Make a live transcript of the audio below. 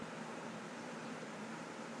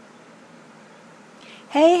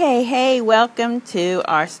Hey, hey, hey, welcome to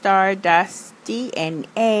our Stardust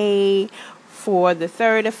DNA for the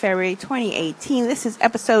 3rd of February 2018. This is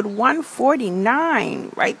episode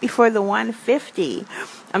 149, right before the 150.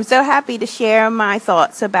 I'm so happy to share my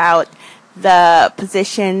thoughts about the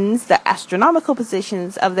positions, the astronomical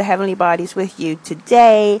positions of the heavenly bodies with you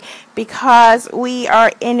today, because we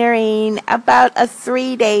are entering about a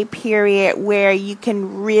 3-day period where you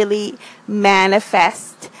can really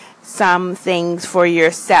manifest some things for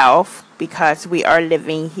yourself, because we are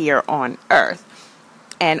living here on Earth.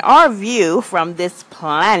 And our view from this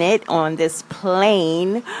planet, on this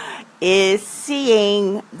plane, is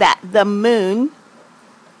seeing that the moon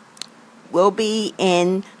will be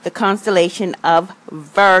in the constellation of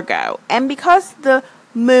Virgo. And because the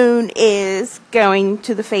moon is going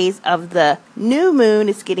to the phase of the new moon,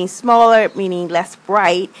 it's getting smaller, meaning less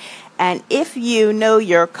bright. And if you know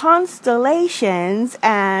your constellations,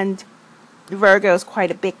 and Virgo is quite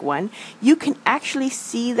a big one, you can actually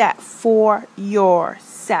see that for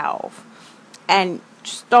yourself and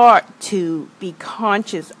start to be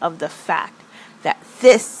conscious of the fact that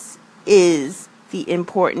this is the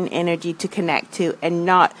important energy to connect to, and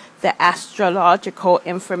not the astrological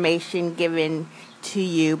information given to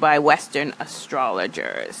you by Western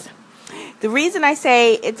astrologers. The reason I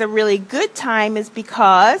say it's a really good time is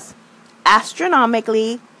because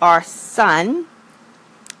astronomically our sun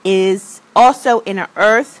is also in an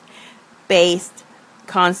Earth-based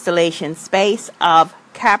constellation space of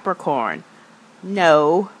Capricorn.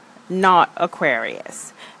 No, not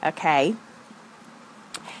Aquarius. Okay?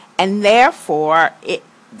 And therefore,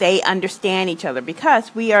 they understand each other,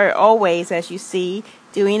 because we are always, as you see,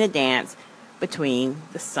 doing a dance between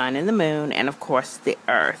the sun and the moon, and of course the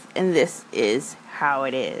earth. And this is how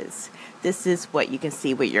it is. This is what you can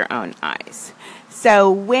see with your own eyes.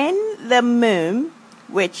 So when the moon,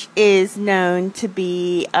 which is known to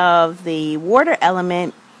be of the water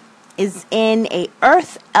element, is in a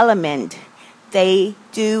earth element, they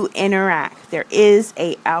do interact. There is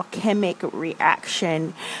a alchemic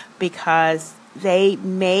reaction, because they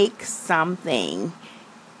make something.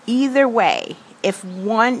 Either way, if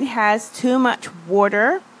one has too much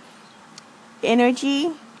water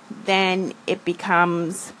energy, then it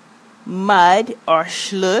becomes mud or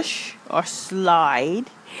slush or slide.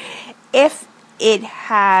 If it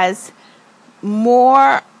has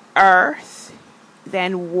more earth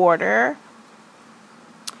than water,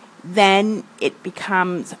 then it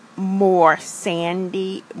becomes more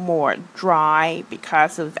sandy, more dry,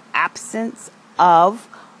 because of the absence of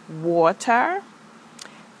water.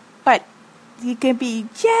 But you can be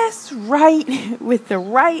just right with the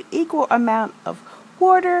right equal amount of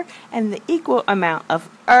water and the equal amount of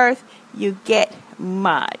earth, you get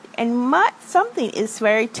mud. And mud, something is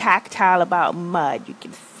very tactile about mud. You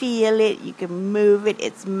can feel it, you can move it,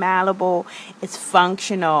 it's malleable, it's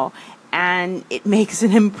functional, and it makes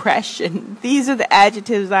an impression. These are the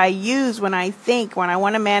adjectives I use when I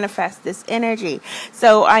want to manifest this energy.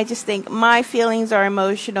 So I just think my feelings are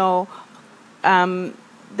emotional.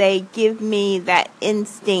 They give me that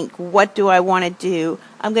instinct. What do I want to do?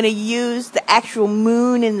 I'm going to use the actual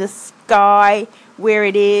moon in the sky, where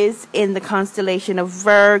it is in the constellation of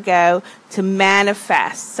Virgo, to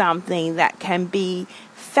manifest something that can be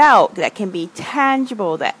felt, that can be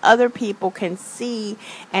tangible, that other people can see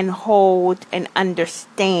and hold and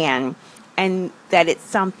understand, and that it's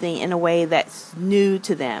something in a way that's new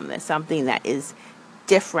to them, that's something that is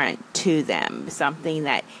different to them, something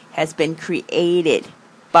that has been created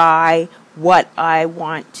by what I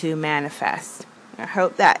want to manifest. I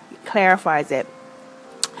hope that clarifies it.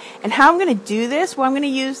 And how I'm going to do this? Well, I'm going to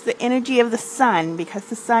use the energy of the sun, because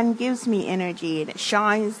the sun gives me energy and it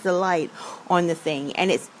shines the light on the thing. And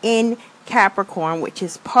it's in Capricorn, which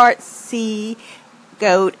is part sea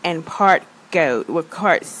goat and part goat, with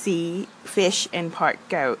part sea fish and part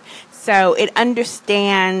goat. So it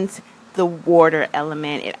understands the water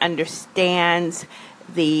element. It understands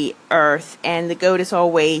the earth. And the goat is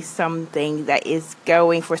always something that is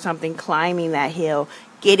going for something, climbing that hill,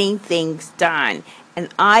 getting things done. And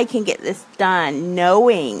I can get this done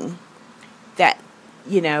knowing that,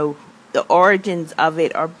 the origins of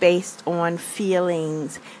it are based on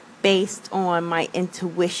feelings, based on my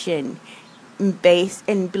intuition, based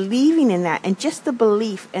and believing in that. And just the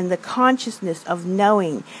belief and the consciousness of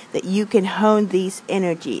knowing that you can hone these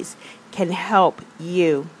energies can help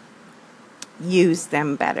you use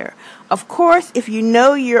them better. Of course, if you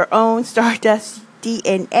know your own Stardust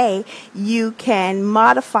DNA, you can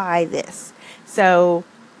modify this. So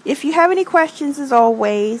if you have any questions, as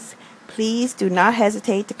always, please do not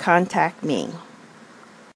hesitate to contact me.